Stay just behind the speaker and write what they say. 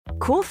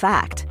Cool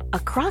fact, a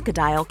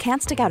crocodile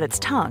can't stick out its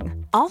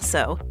tongue.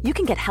 Also, you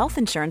can get health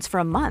insurance for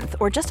a month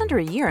or just under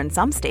a year in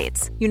some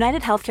states.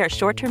 United Healthcare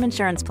short-term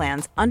insurance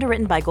plans,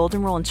 underwritten by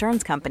Golden Rule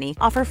Insurance Company,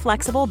 offer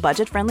flexible,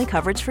 budget-friendly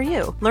coverage for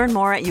you. Learn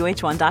more at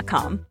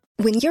uh1.com.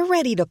 When you're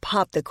ready to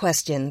pop the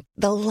question,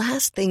 the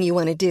last thing you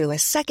want to do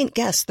is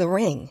second-guess the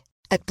ring.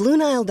 At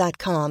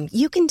BlueNile.com,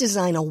 you can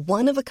design a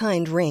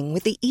one-of-a-kind ring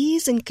with the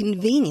ease and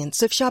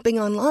convenience of shopping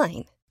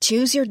online.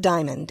 Choose your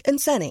diamond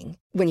and setting.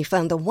 When you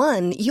find the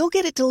one, you'll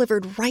get it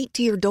delivered right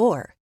to your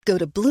door. Go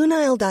to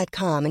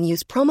BlueNile.com and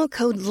use promo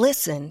code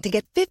LISTEN to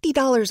get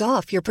 $50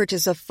 off your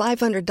purchase of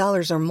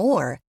 $500 or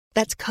more.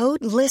 That's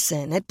code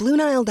LISTEN at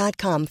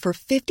BlueNile.com for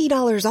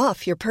 $50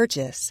 off your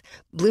purchase.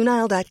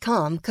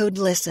 BlueNile.com, code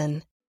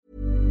LISTEN.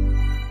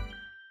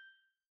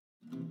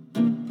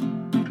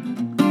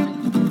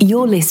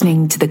 You're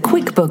listening to the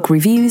QuickBook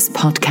Reviews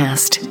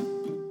podcast.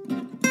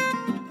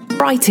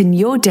 Brighten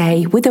your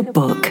day with a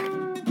book.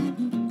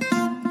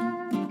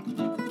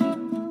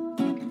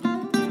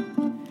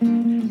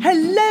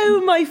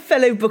 Hello, my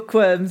fellow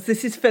bookworms.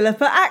 This is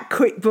Philippa at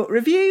QuickBook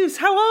Reviews.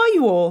 How are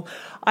you all?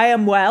 I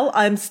am well.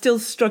 I'm still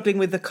struggling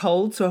with the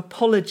cold, so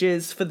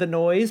apologies for the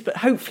noise, but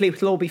hopefully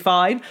it'll all be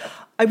fine.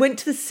 I went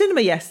to the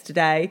cinema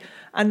yesterday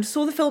and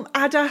saw the film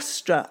Ad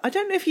Astra. I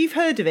don't know if you've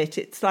heard of it.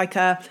 It's like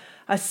a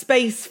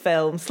space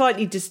film,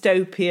 slightly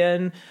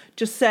dystopian,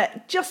 just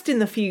set just in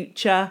the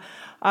future,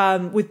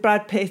 with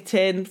Brad Pitt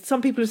in.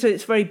 Some people have said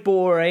it's very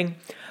boring,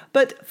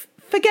 but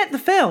forget the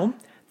film.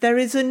 There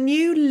is a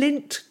new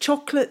Lindt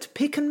chocolate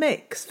pick and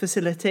mix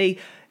facility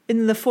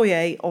in the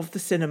foyer of the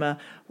cinema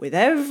with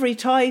every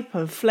type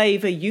of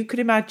flavour you could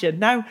imagine.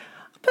 Now,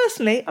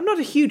 personally, I'm not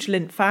a huge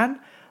Lindt fan,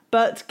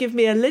 but give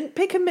me a Lindt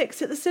pick and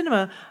mix at the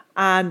cinema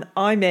and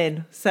I'm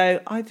in.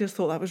 So I just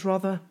thought that was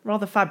rather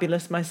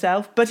fabulous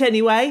myself. But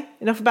anyway,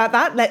 enough about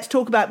that. Let's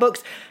talk about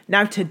books.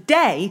 Now,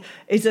 today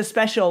is a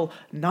special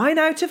 9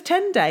 out of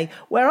 10 day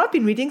where I've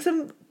been reading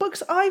some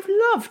books I've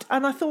loved.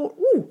 And I thought,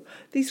 ooh,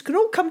 these can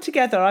all come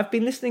together. I've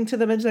been listening to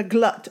them as a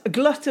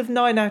glut of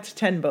 9 out of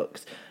 10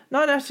 books.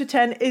 9 out of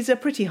 10 is a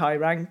pretty high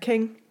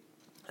ranking.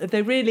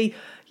 They really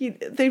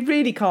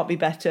can't be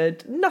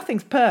bettered.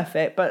 Nothing's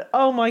perfect, but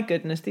oh my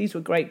goodness, these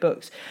were great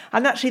books.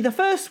 And actually the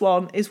first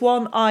one is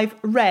one I've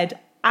read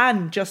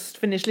and just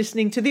finished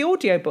listening to the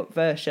audiobook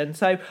version.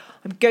 So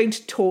I'm going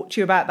to talk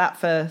to you about that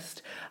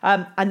first.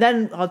 And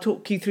then I'll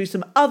talk you through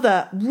some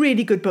other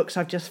really good books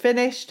I've just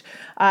finished.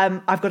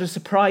 I've got a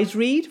surprise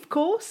read, of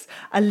course,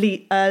 a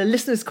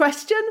listener's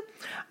question,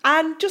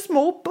 and just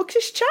more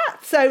bookish chat.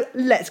 So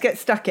let's get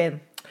stuck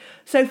in.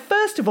 So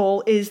first of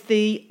all is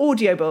the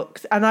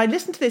audiobooks, and I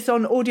listened to this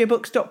on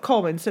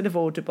audiobooks.com instead of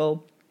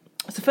Audible.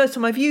 It's the first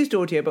time I've used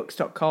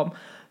audiobooks.com.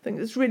 I think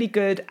it's a really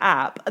good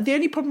app. The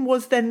only problem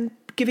was then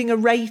giving a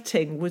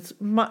rating was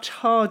much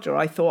harder,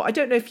 I thought. I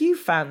don't know if you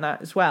found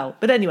that as well.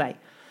 But anyway,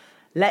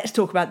 let's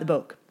talk about the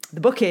book.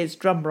 The book is,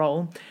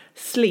 drumroll,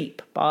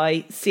 Sleep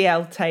by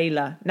C.L.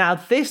 Taylor. Now,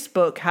 this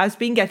book has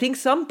been getting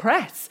some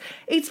press.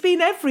 It's been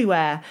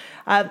everywhere.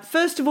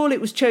 First of all, it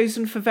was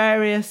chosen for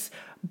various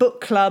book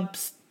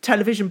clubs,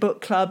 television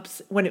book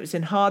clubs, when it was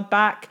in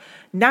hardback.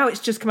 Now it's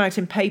just come out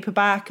in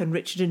paperback, and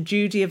Richard and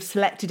Judy have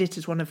selected it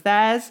as one of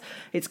theirs.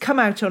 It's come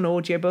out on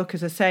audiobook,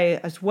 as I say,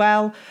 as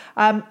well.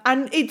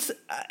 And it's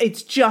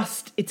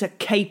a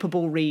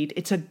capable read.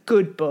 It's a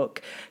good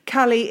book.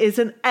 Callie is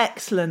an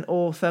excellent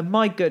author.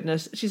 My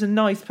goodness, she's a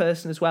nice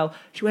person as well.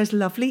 She wears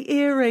lovely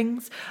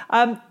earrings,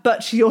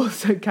 but she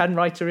also can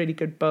write a really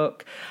good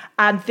book.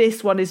 And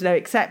this one is no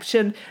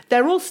exception.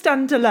 They're all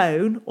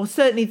standalone, or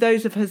certainly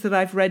those of us that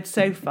I've read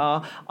so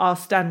far are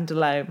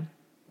standalone.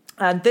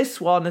 And this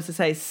one, as I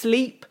say,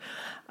 Sleep,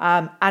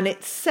 and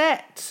it's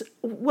set,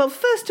 well,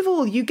 first of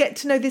all, you get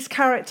to know this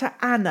character,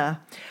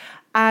 Anna,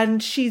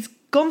 and she's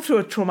gone through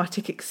a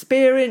traumatic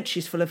experience.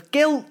 She's full of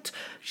guilt.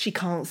 She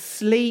can't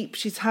sleep.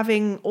 She's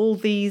having all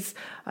these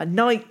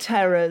night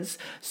terrors.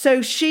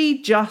 So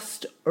she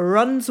just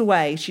runs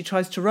away. She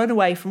tries to run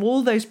away from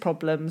all those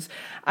problems,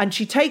 and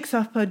she takes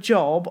up a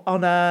job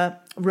on a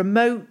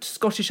remote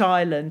Scottish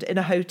island in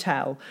a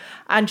hotel,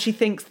 and she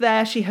thinks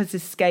there she has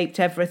escaped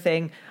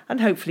everything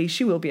and hopefully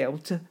she will be able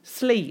to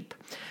sleep.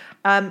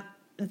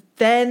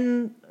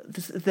 Then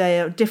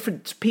there are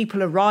different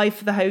people arrive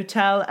for the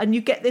hotel, and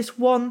you get this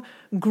one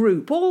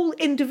group, all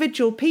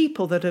individual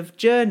people that have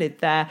journeyed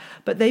there,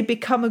 but they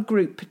become a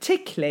group,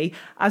 particularly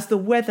as the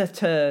weather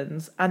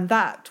turns, and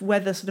that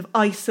weather sort of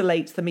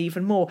isolates them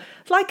even more.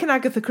 Like an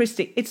Agatha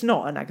Christie. It's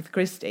not an Agatha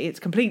Christie, it's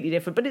completely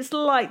different, but it's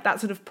like that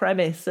sort of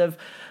premise of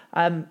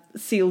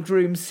sealed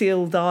room,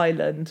 sealed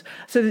island.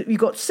 So you've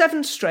got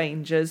 7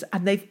 strangers,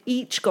 and they've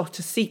each got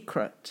a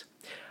secret.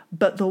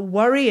 But the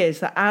worry is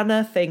that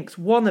Anna thinks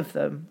one of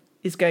them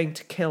is going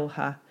to kill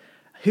her.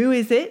 Who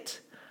is it?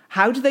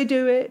 How do they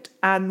do it?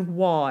 And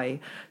why?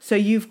 So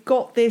you've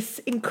got this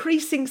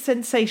increasing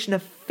sensation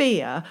of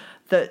fear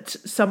that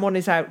someone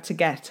is out to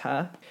get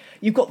her.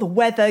 You've got the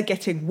weather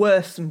getting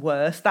worse and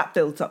worse. That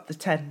builds up the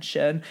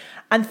tension.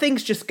 And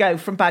things just go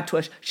from bad to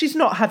worse. She's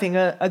not having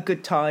a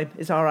good time,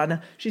 is our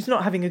Anna. She's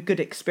not having a good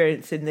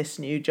experience in this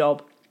new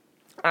job.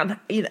 And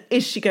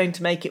is she going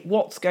to make it?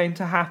 What's going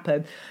to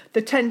happen?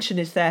 The tension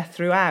is there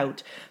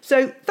throughout.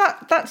 So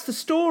that's the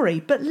story.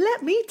 But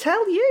let me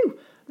tell you,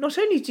 not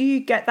only do you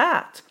get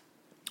that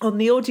on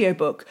the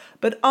audiobook,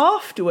 but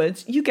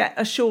afterwards you get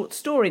a short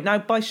story. Now,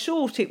 by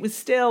short, it was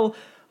still...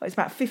 It's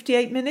about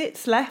 58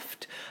 minutes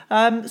left.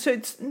 So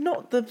it's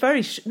not a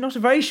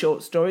very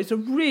short story. It's a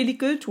really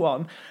good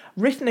one,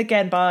 written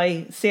again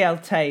by C.L.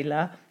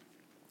 Taylor.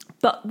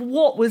 But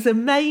what was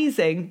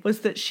amazing was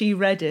that she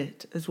read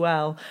it as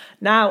well.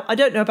 Now, I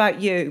don't know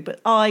about you,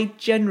 but I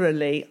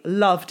generally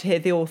love to hear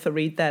the author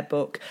read their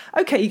book.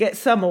 Okay, you get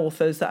some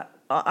authors that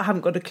I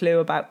haven't got a clue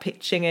about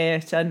pitching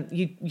it and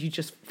you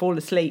just fall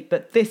asleep.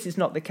 But this is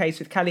not the case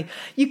with Callie.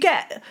 You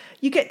get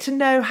to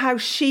know how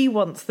she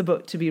wants the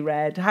book to be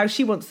read, how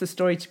she wants the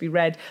story to be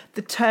read,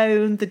 the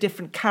tone, the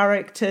different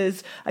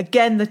characters,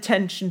 again, the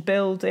tension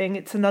building.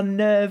 It's an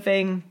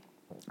unnerving,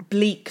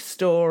 bleak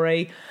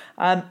story,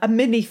 a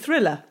mini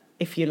thriller,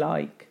 if you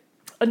like.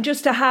 And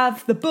just to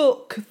have the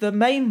book, the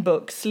main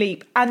book,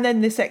 Sleep, and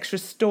then this extra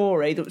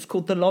story that was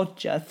called The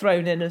Lodger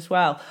thrown in as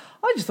well,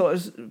 I just thought it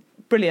was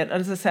brilliant.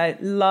 And as I say,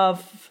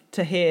 love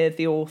to hear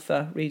the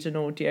author read an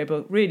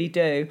audiobook, really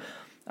do.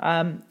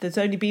 There's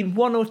only been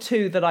one or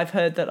two that I've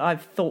heard that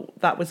I've thought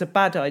that was a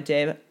bad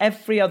idea.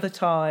 Every other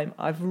time,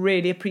 I've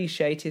really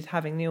appreciated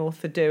having the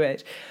author do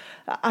it.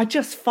 I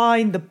just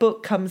find the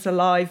book comes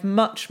alive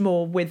much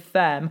more with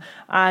them.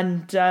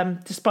 And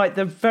despite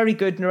the very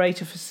good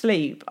narrator for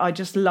Sleep, I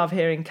just love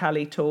hearing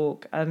Callie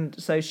talk. And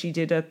so she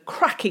did a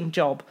cracking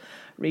job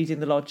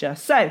reading The Lodger.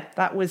 So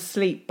that was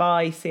Sleep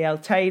by C.L.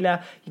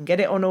 Taylor. You can get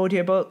it on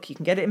audiobook. You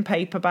can get it in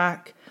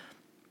paperback.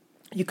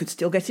 You could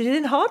still get it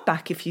in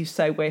hardback if you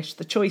so wish.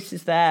 The choice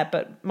is there,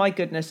 but my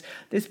goodness,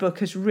 this book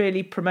has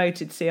really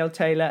promoted C.L.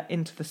 Taylor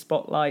into the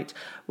spotlight.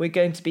 We're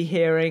going to be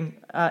hearing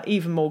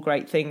even more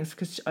great things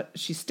because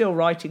she's still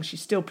writing,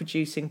 she's still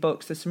producing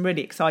books. There's some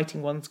really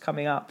exciting ones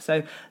coming up.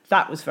 So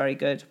that was very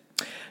good.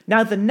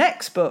 Now, the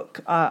next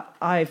book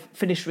I've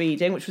finished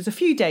reading, which was a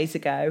few days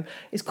ago,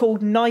 is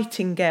called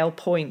Nightingale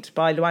Point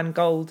by Luann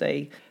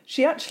Goldie.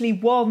 She actually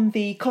won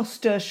the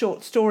Costa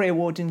Short Story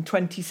Award in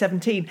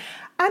 2017.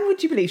 And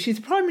would you believe she's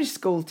a primary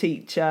school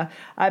teacher?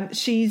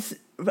 She's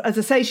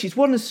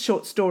won a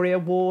short story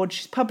award.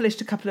 She's published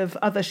a couple of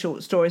other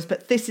short stories,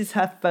 but this is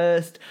her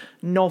first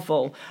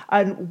novel.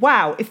 And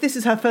wow, if this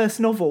is her first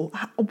novel,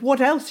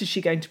 what else is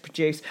she going to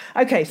produce?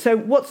 Okay, so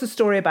what's the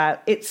story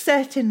about? It's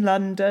set in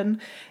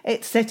London.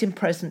 It's set in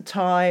present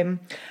time.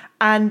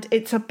 And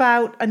it's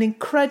about an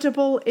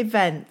incredible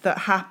event that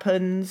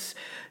happens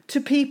to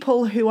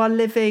people who are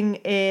living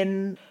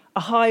in a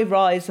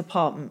high-rise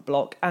apartment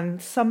block,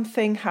 and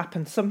something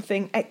happens,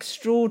 something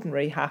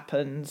extraordinary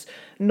happens,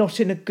 not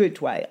in a good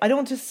way. I don't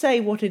want to say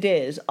what it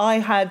is. I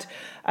had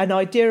an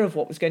idea of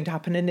what was going to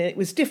happen, and it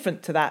was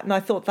different to that, and I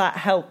thought that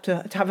helped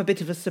to have a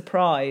bit of a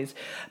surprise.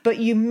 But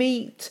you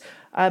meet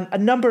a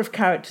number of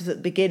characters at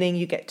the beginning.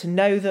 You get to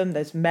know them.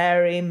 There's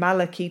Mary,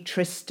 Malachi,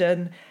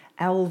 Tristan,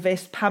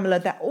 Elvis, Pamela.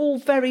 They're all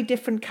very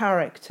different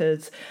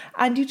characters,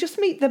 and you just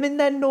meet them in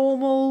their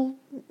normal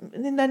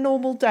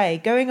day,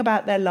 going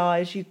about their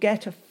lives. You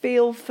get a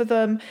feel for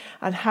them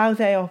and how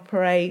they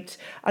operate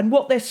and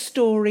what their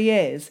story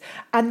is.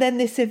 And then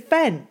this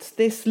event,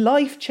 this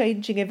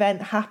life-changing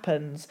event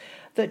happens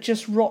that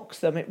just rocks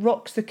them. It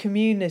rocks the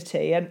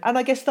community. And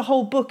I guess the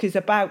whole book is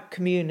about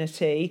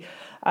community,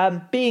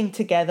 being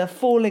together,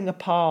 falling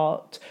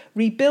apart,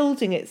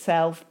 rebuilding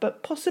itself,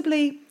 but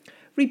possibly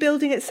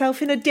rebuilding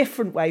itself in a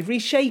different way,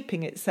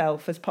 reshaping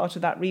itself as part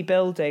of that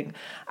rebuilding.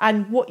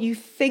 And what you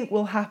think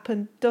will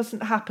happen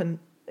doesn't happen.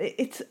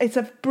 It's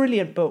a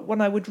brilliant book,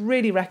 one I would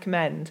really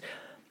recommend.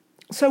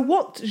 So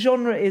what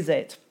genre is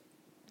it?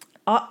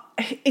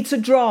 It's a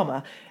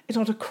drama. It's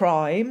not a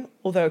crime,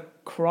 although a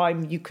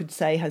crime you could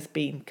say has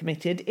been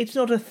committed. It's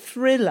not a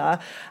thriller,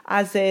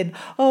 as in,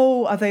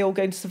 oh, are they all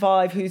going to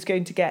survive? Who's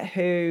going to get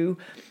who?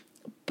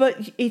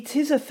 But it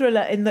is a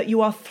thriller in that you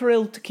are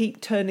thrilled to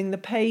keep turning the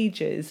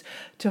pages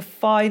to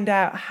find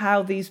out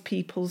how these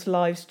people's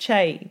lives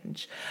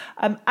change.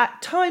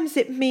 At times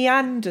it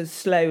meanders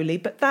slowly,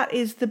 but that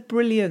is the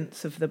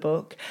brilliance of the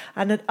book.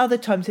 And at other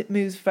times it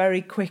moves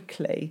very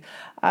quickly.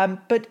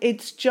 But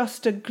it's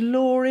just a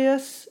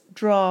glorious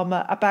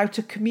drama about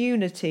a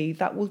community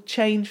that will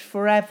change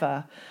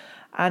forever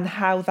and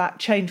how that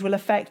change will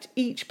affect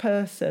each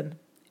person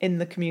in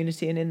the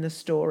community and in the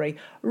story.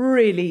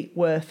 Really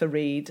worth a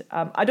read.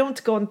 I don't want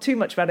to go on too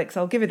much about it because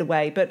I'll give it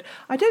away, but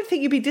I don't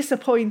think you'll be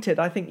disappointed.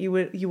 I think you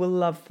will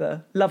love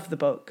the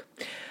book.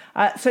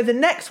 So the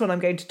next one I'm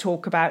going to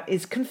talk about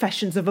is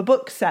Confessions of a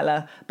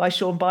Bookseller by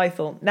Shaun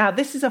Bythell. Now,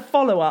 this is a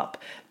follow-up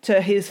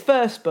to his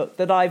first book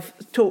that I've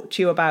talked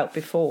to you about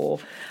before.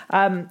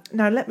 Now,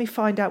 let me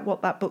find out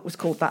what that book was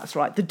called. That's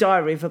right, The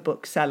Diary of a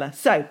Bookseller.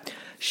 So,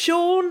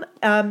 Shaun...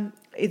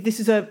 this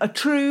is a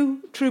true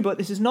book.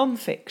 This is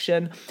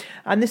non-fiction,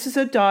 and this is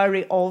a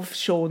diary of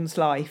Shaun's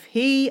life.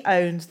 He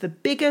owns the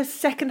biggest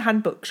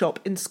second-hand bookshop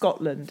in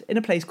Scotland in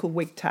a place called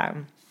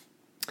Wigtown.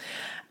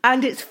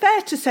 And it's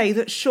fair to say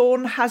that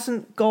Shaun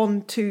hasn't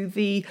gone to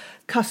the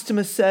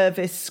customer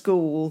service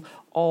school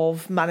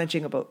of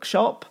managing a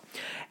bookshop.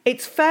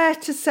 It's fair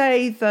to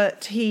say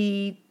that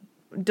he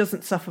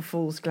doesn't suffer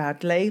fools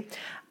gladly.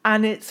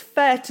 And it's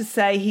fair to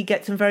say he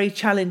gets some very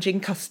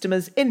challenging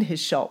customers in his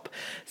shop.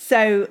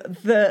 So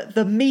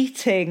the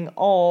meeting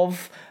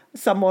of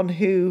someone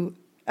who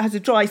has a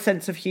dry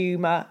sense of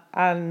humour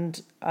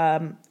and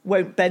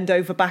won't bend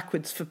over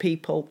backwards for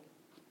people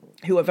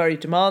who are very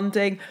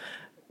demanding,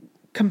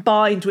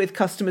 combined with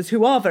customers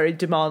who are very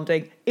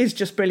demanding, is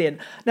just brilliant.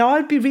 Now,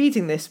 I'd be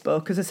reading this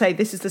book, as I say,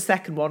 this is the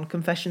second one,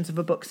 Confessions of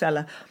a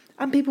Bookseller,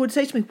 and people would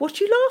say to me, what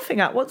are you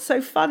laughing at? What's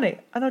so funny?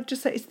 And I'd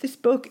just say, it's this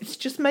book. It's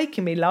just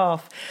making me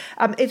laugh.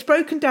 It's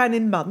broken down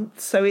in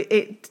months. So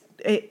it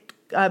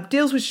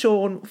deals with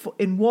Sean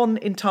in one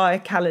entire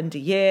calendar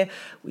year.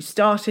 We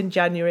start in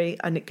January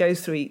and it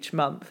goes through each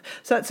month.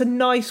 So that's a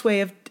nice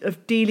way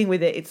of dealing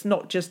with it. It's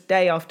not just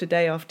day after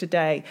day after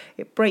day.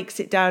 It breaks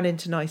it down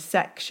into nice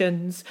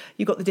sections.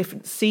 You've got the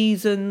different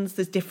seasons.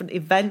 There's different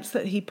events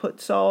that he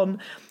puts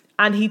on.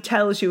 And he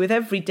tells you with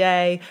every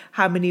day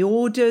how many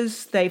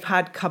orders they've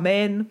had come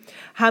in,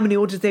 how many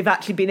orders they've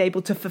actually been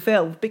able to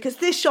fulfill. Because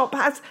this shop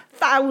has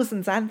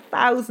thousands and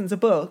thousands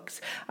of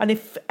books. And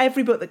if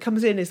every book that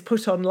comes in is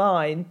put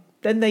online,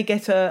 then they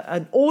get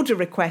an order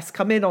request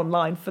come in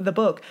online for the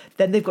book.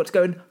 Then they've got to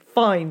go and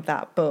find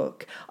that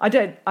book. I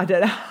don't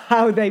know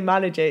how they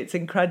manage it. It's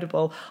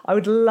incredible. I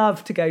would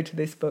love to go to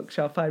this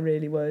bookshop. I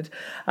really would.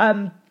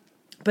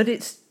 But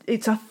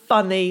it's a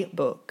funny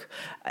book.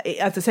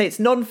 As I say, it's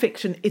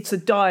non-fiction, it's a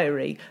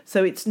diary.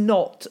 So it's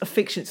not a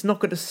fiction, it's not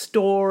got a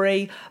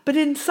story. But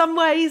in some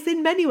ways,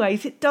 in many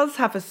ways, it does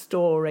have a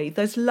story.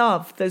 There's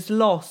love, there's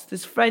loss,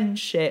 there's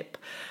friendship,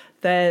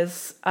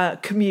 there's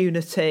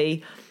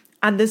community.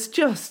 And there's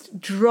just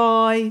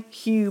dry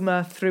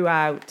humour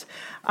throughout.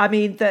 I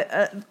mean,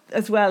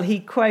 as well,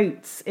 he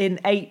quotes in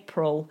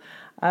April,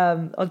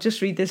 I'll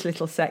just read this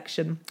little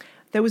section.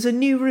 There was a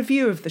new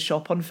review of the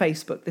shop on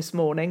Facebook this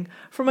morning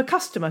from a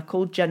customer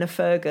called Jenna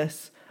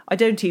Fergus. I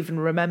don't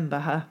even remember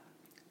her.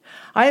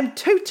 I am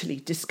totally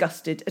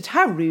disgusted at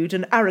how rude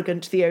and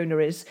arrogant the owner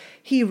is.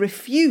 He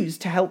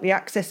refused to help me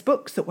access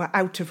books that were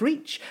out of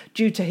reach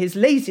due to his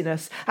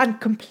laziness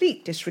and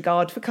complete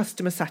disregard for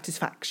customer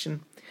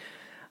satisfaction.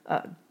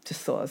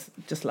 Just thought it was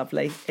just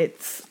lovely.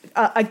 It's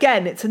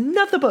again, it's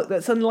another book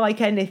that's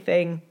unlike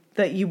anything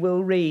that you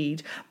will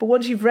read. But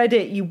once you've read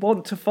it, you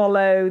want to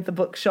follow the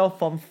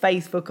bookshop on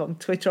Facebook, on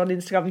Twitter, on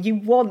Instagram. You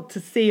want to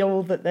see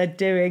all that they're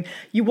doing.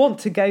 You want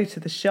to go to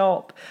the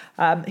shop.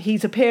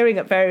 He's appearing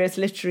at various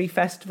literary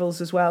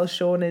festivals as well,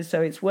 Sean is,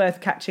 so it's worth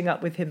catching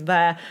up with him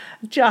there.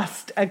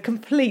 Just a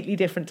completely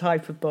different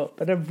type of book,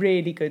 but a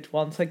really good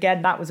one. So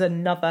again, that was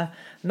another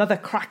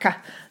cracker,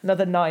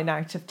 another 9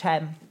 out of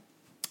 10.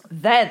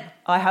 Then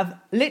I have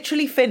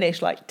literally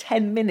finished like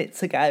 10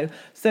 minutes ago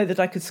so that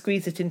I could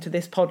squeeze it into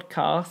this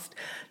podcast.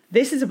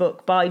 This is a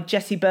book by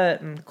Jessie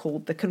Burton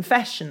called The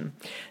Confession.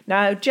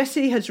 Now,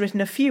 Jessie has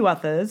written a few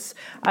others.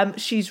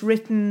 She's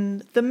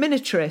written The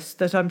Miniaturist,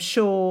 that I'm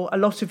sure a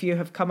lot of you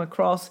have come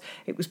across.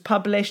 It was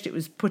published. It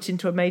was put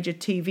into a major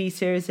TV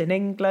series in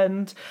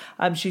England.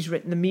 She's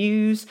written The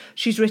Muse.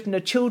 She's written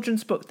a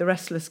children's book, The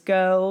Restless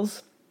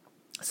Girls.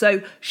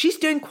 So she's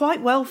doing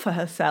quite well for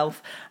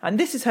herself. And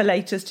this is her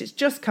latest. It's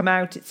just come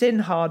out. It's in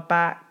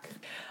hardback.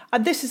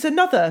 And this is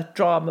another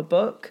drama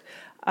book.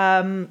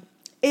 I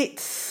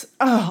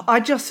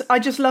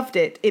just loved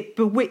it. It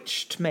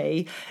bewitched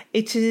me.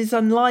 It is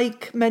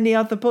unlike many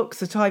other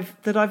books that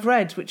I've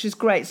read, which is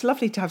great. It's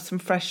lovely to have some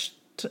fresh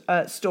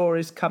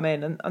stories come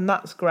in, and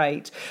that's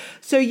great.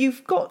 So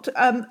you've got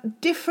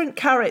different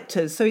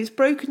characters. So it's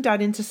broken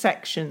down into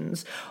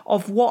sections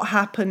of what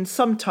happened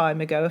some time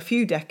ago, a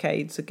few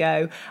decades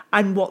ago,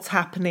 and what's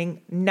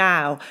happening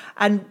now.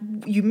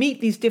 And you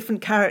meet these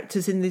different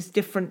characters in these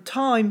different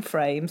time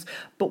frames,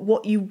 but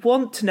what you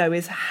want to know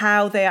is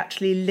how they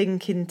actually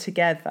link in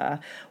together,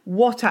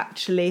 what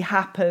actually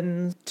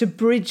happens to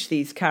bridge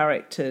these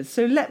characters.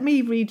 So let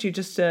me read you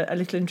just a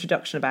little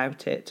introduction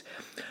about it.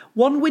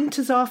 One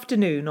winter's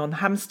afternoon on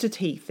Hampstead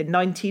Heath in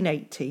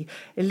 1980,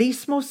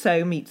 Elise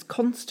Morceau meets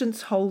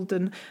Constance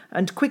Holden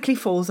and quickly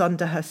falls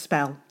under her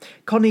spell.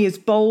 Connie is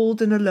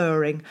bold and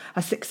alluring,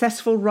 a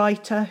successful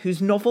writer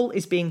whose novel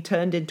is being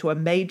turned into a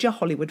major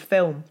Hollywood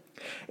film.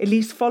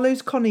 Elise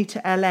follows Connie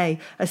to LA,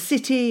 a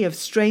city of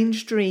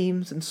strange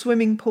dreams and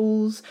swimming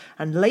pools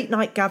and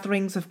late-night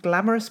gatherings of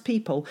glamorous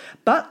people.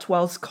 But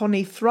whilst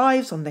Connie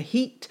thrives on the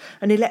heat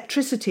and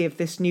electricity of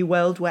this new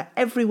world where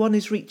everyone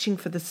is reaching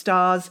for the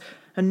stars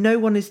and no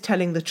one is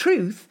telling the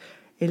truth,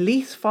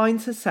 Elise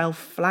finds herself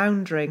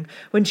floundering.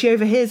 When she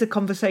overhears a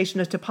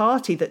conversation at a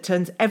party that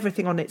turns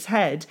everything on its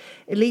head,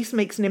 Elise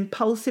makes an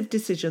impulsive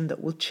decision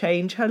that will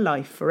change her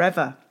life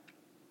forever.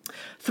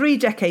 3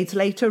 decades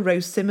later,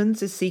 Rose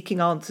Simmons is seeking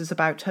answers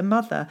about her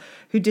mother,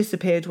 who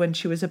disappeared when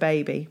she was a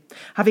baby.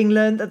 Having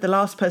learned that the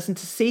last person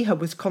to see her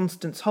was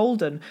Constance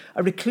Holden,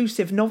 a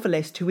reclusive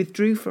novelist who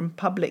withdrew from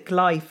public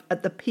life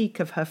at the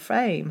peak of her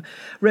fame,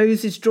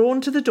 Rose is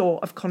drawn to the door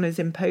of Connie's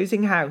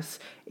imposing house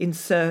in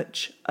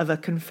search of a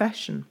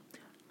confession.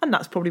 And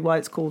that's probably why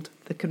it's called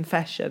The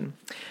Confession.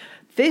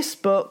 This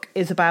book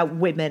is about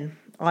women,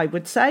 I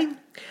would say.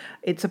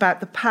 It's about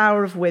the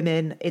power of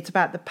women. It's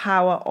about the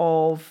power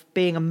of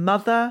being a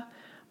mother,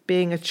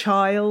 being a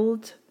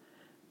child,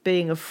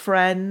 being a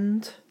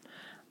friend.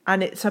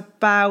 And it's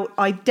about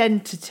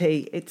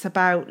identity. It's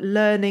about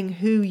learning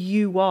who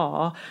you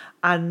are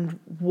and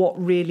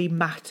what really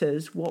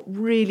matters, what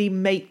really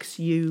makes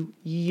you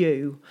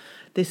you.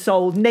 This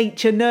old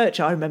nature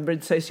nurture. I remember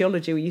in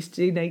sociology we used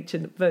to do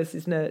nature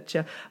versus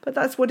nurture, but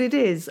that's what it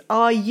is.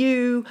 Are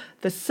you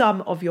the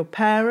sum of your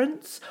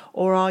parents,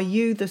 or are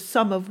you the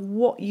sum of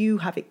what you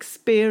have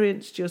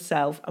experienced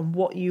yourself and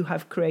what you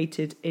have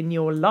created in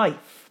your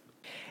life?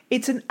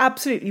 It's an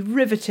absolutely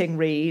riveting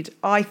read.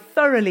 I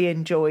thoroughly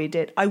enjoyed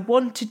it. I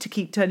wanted to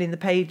keep turning the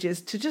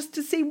pages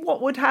to see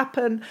what would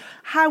happen,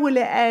 how will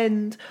it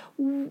end,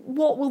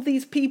 what will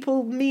these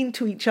people mean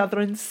to each other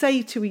and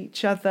say to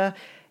each other.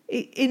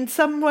 In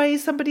some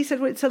ways, somebody said,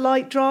 well, it's a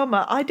light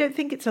drama. I don't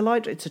think it's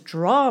it's a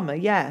drama,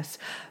 yes,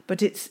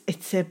 but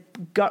it's a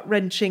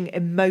gut-wrenching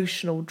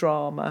emotional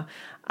drama,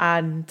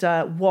 and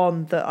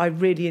one that I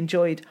really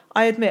enjoyed.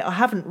 I admit I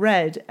haven't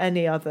read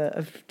any other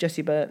of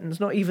Jessie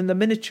Burton's, not even The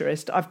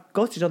Miniaturist. I've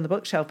got it on the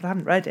bookshelf, but I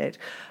haven't read it.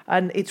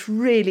 And it's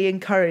really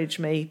encouraged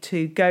me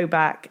to go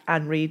back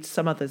and read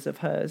some others of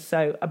hers.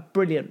 So a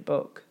brilliant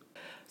book.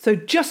 So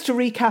just to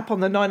recap on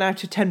the 9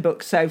 out of 10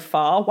 books so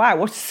far. Wow,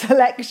 what a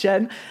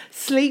selection.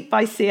 Sleep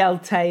by C.L.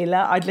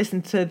 Taylor. I'd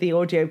listened to the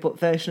audiobook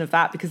version of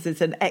that because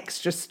there's an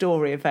extra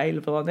story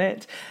available on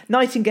it.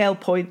 Nightingale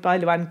Point by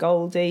Luann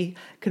Goldie.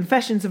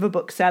 Confessions of a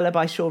Bookseller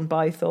by Sean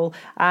Bythell.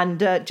 And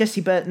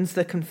Jessie Burton's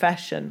The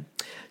Confession.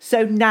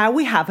 So now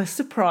we have a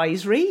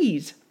surprise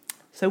read.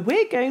 So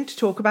we're going to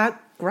talk about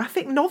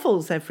graphic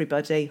novels,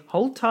 everybody.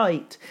 Hold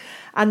tight.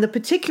 And the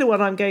particular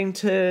one I'm going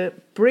to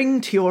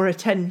bring to your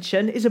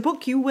attention is a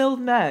book you will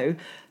know,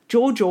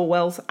 George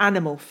Orwell's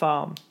Animal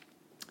Farm.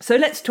 So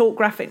let's talk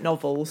graphic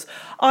novels.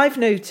 I've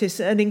noticed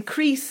an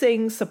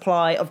increasing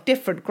supply of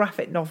different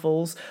graphic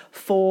novels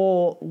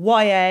for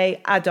YA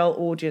adult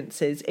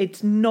audiences.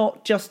 It's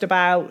not just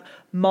about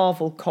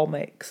Marvel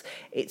comics.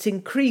 It's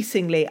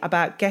increasingly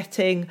about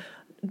getting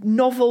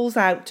novels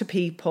out to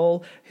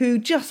people who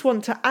just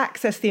want to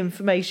access the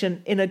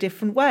information in a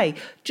different way,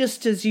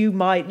 just as you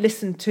might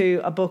listen to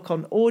a book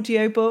on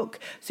audiobook,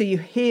 so you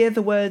hear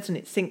the words and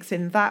it sinks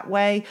in that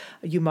way.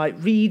 You might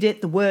read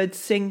it, the words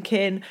sink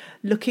in.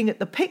 Looking at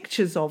the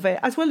pictures of it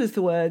as well as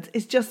the words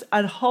is just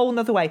a whole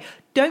nother way.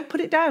 Don't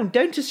put it down.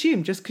 Don't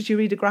assume just because you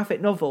read a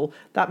graphic novel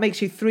that makes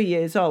you 3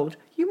 years old.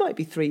 You might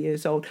be 3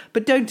 years old,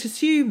 but don't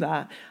assume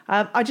that.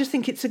 I just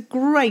think it's a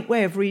great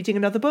way of reading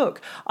another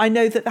book. I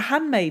know that The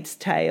Handmaid's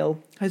Tale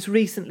has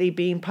recently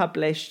been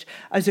published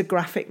as a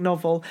graphic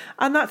novel,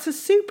 and that's a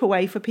super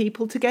way for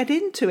people to get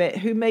into it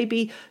who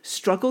maybe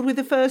struggled with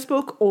the first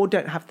book or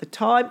don't have the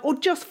time or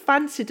just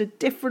fancied a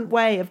different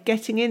way of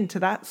getting into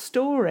that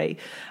story.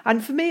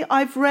 And for me,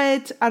 I've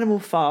read Animal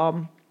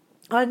Farm.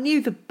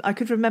 I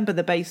could remember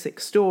the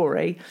basic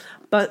story,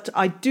 but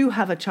I do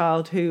have a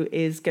child who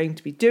is going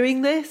to be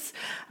doing this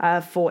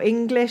for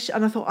English,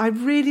 and I thought I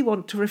really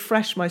want to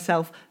refresh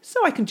myself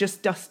so I can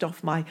just dust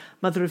off my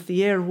Mother of the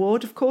Year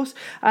award, of course,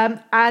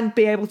 and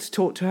be able to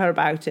talk to her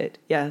about it.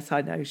 Yes,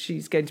 I know,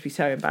 she's going to be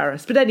so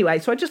embarrassed. But anyway,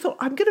 so I just thought,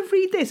 I'm going to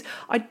read this.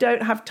 I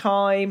don't have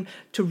time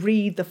to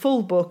read the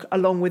full book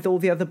along with all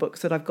the other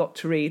books that I've got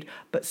to read,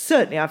 but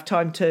certainly I have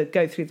time to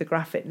go through the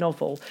graphic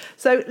novel.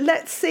 So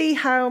let's see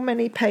how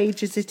many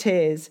pages it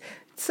is.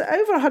 It's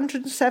over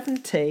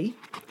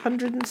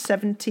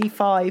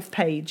 175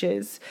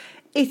 pages.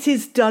 It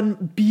is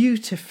done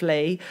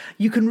beautifully.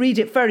 You can read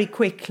it very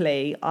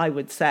quickly, I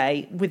would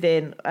say,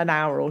 within an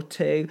hour or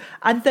two.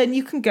 And then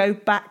you can go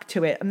back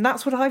to it. And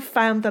that's what I've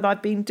found that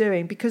I've been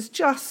doing, because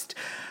just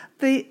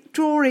the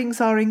drawings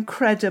are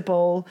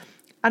incredible.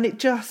 And it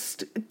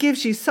just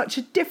gives you such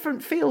a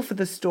different feel for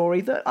the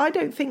story that I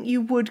don't think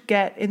you would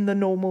get in the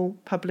normal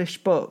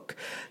published book.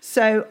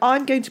 So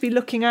I'm going to be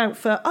looking out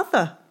for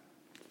other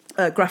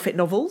graphic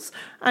novels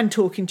and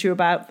talking to you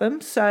about them.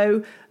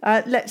 So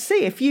let's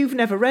see. If you've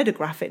never read a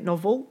graphic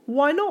novel,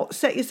 why not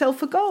set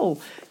yourself a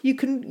goal? You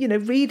can,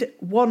 read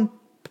one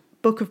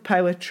book of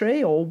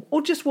poetry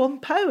or just one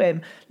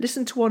poem.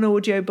 Listen to one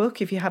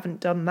audiobook if you haven't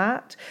done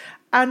that.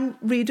 And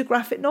read a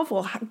graphic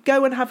novel.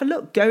 Go and have a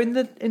look. Go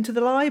into the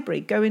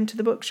library. Go into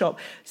the bookshop.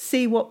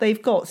 See what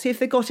they've got. See if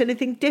they've got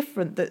anything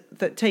different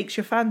that takes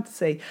your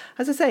fancy.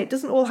 As I say, it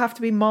doesn't all have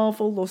to be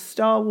Marvel or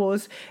Star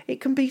Wars.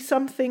 It can be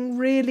something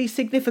really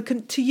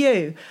significant to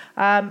you.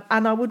 And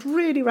I would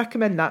really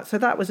recommend that. So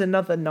that was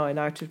another 9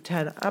 out of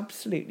 10.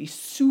 Absolutely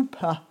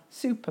super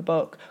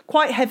book.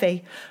 Quite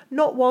heavy.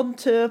 Not one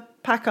to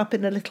pack up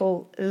in a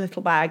little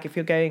bag if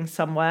you're going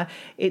somewhere.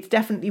 It's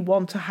definitely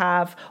one to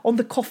have on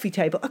the coffee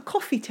table. A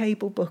coffee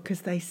table book,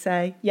 as they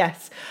say.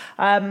 Yes.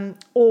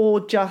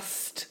 Or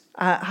just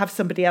have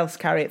somebody else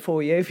carry it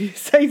for you. If you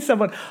say to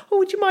someone, oh,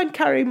 would you mind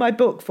carrying my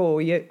book for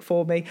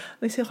me?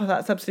 They say, oh,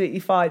 that's absolutely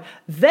fine.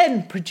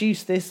 Then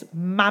produce this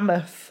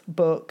mammoth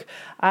book,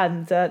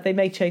 and they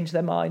may change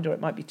their mind, or it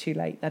might be too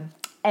late then.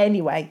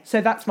 Anyway,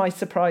 so that's my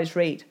surprise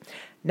read.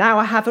 Now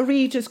I have a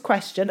reader's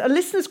question. A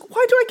listener's...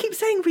 Why do I keep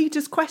saying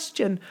reader's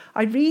question?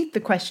 I read the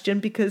question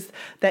because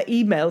they're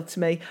emailed to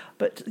me,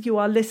 but you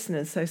are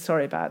listeners, so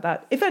sorry about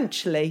that.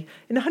 Eventually,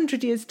 in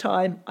 100 years'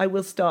 time, I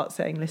will start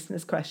saying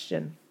listener's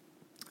question.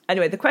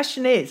 Anyway, the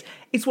question is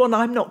one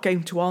I'm not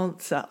going to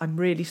answer. I'm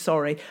really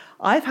sorry.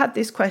 I've had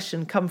this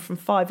question come from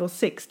 5 or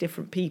 6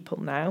 different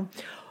people now.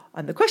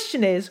 And the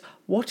question is,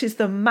 what is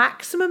the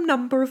maximum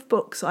number of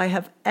books I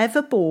have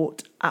ever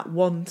bought at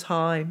one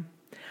time?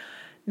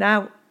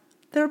 Now,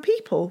 there are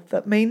people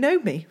that may know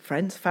me,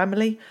 friends,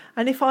 family,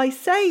 and if I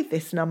say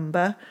this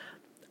number,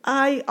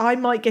 I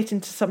might get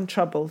into some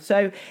trouble.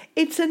 So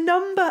it's a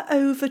number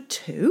over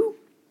 2,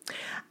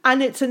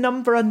 and it's a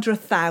number under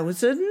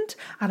 1,000,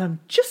 and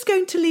I'm just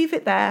going to leave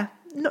it there,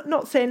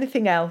 not say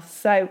anything else.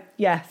 So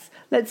yes,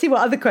 let's see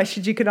what other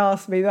questions you can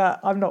ask me that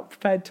I'm not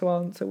prepared to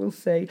answer. We'll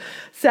see.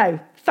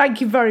 So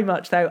thank you very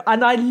much, though.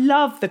 And I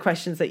love the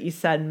questions that you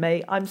send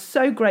me. I'm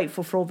so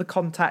grateful for all the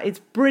contact. It's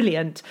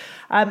brilliant.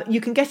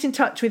 You can get in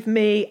touch with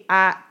me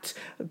at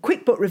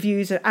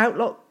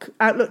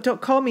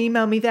quickbookreviews@outlook.com.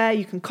 Email me there.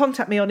 You can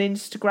contact me on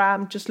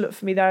Instagram. Just look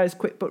for me there as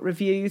Quick Book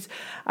Reviews.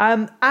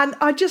 And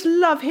I just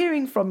love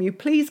hearing from you.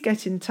 Please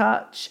get in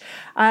touch.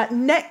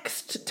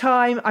 Next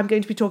time, I'm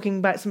going to be talking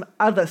about some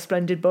other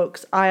splendid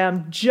books. I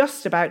am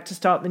just about to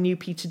start the new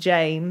Peter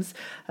James,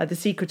 The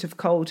Secret of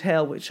Cold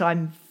Hill, which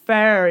I'm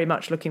very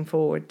much looking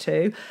forward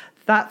to.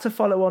 That's a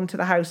follow-on to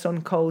The House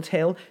on Cold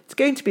Hill. It's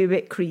going to be a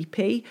bit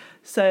creepy,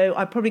 so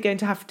I'm probably going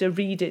to have to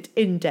read it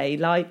in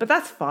daylight, but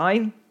that's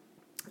fine.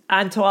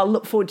 And so I'll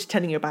look forward to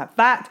telling you about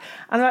that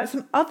and about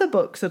some other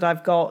books that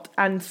I've got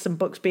and some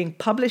books being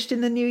published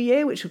in the new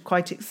year, which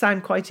would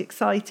sound quite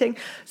exciting.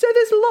 So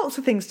there's lots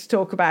of things to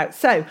talk about.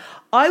 So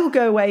I will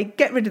go away,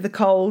 get rid of the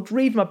cold,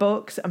 read my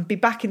books and be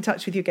back in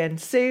touch with you again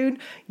soon.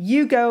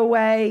 You go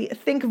away,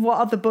 think of what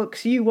other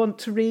books you want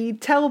to read,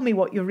 tell me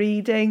what you're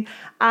reading,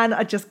 and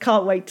I just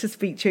can't wait to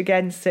speak to you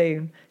again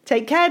soon.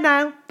 Take care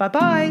now.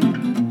 Bye-bye.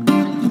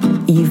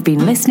 You've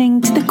been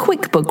listening to the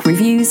Quick Book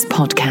Reviews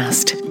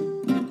podcast.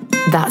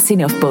 That's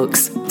enough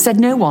books, said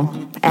no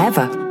one,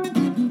 ever.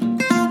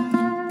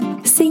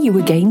 See you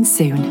again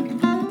soon.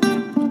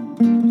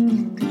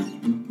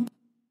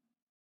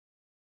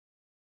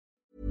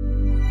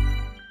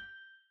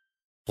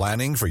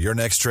 Planning for your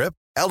next trip?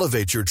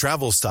 Elevate your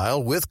travel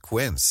style with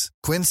Quince.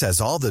 Quince has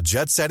all the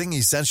jet-setting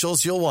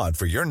essentials you'll want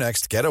for your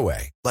next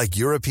getaway, like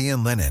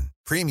European linen,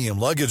 premium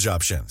luggage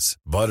options,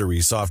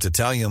 buttery soft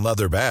Italian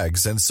leather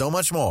bags, and so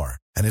much more.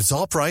 And it's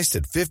all priced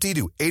at 50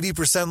 to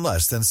 80%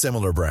 less than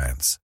similar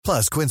brands.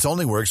 Plus, Quince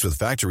only works with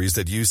factories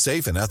that use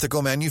safe and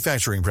ethical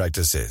manufacturing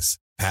practices.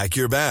 Pack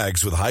your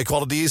bags with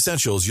high-quality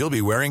essentials you'll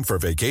be wearing for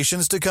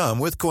vacations to come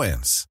with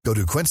Quince. Go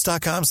to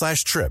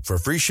quince.com/trip for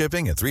free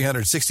shipping and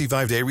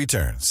 365-day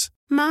returns.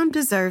 Mom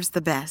deserves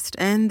the best,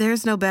 and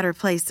there's no better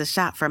place to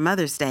shop for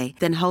Mother's Day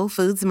than Whole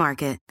Foods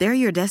Market. They're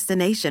your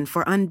destination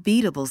for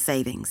unbeatable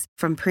savings,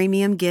 from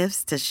premium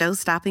gifts to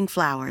show-stopping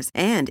flowers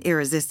and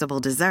irresistible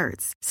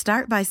desserts.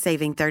 Start by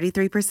saving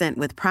 33%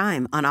 with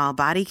Prime on all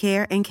body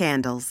care and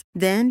candles.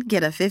 Then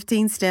get a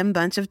 15-stem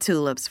bunch of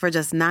tulips for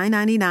just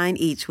 $9.99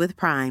 each with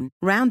Prime.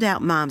 Round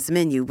out Mom's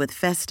menu with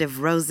festive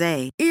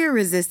rosé,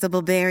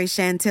 irresistible berry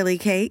chantilly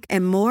cake,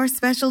 and more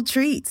special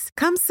treats.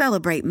 Come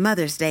celebrate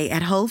Mother's Day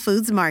at Whole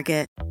Foods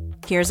Market.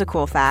 Here's a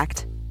cool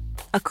fact.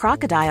 A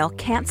crocodile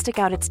can't stick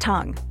out its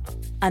tongue.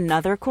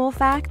 Another cool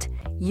fact,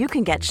 you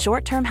can get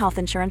short-term health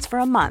insurance for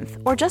a month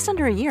or just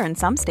under a year in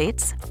some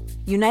states.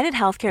 United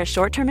Healthcare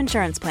short-term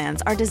insurance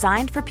plans are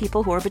designed for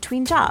people who are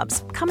between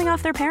jobs, coming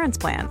off their parents'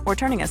 plan, or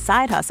turning a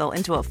side hustle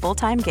into a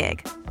full-time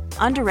gig.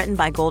 Underwritten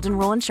by Golden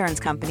Rule Insurance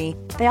Company,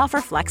 they offer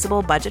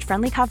flexible,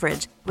 budget-friendly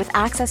coverage with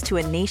access to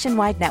a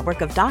nationwide network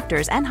of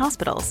doctors and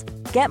hospitals.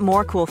 Get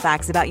more cool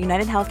facts about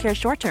United Healthcare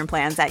short-term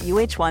plans at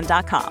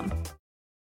uh1.com.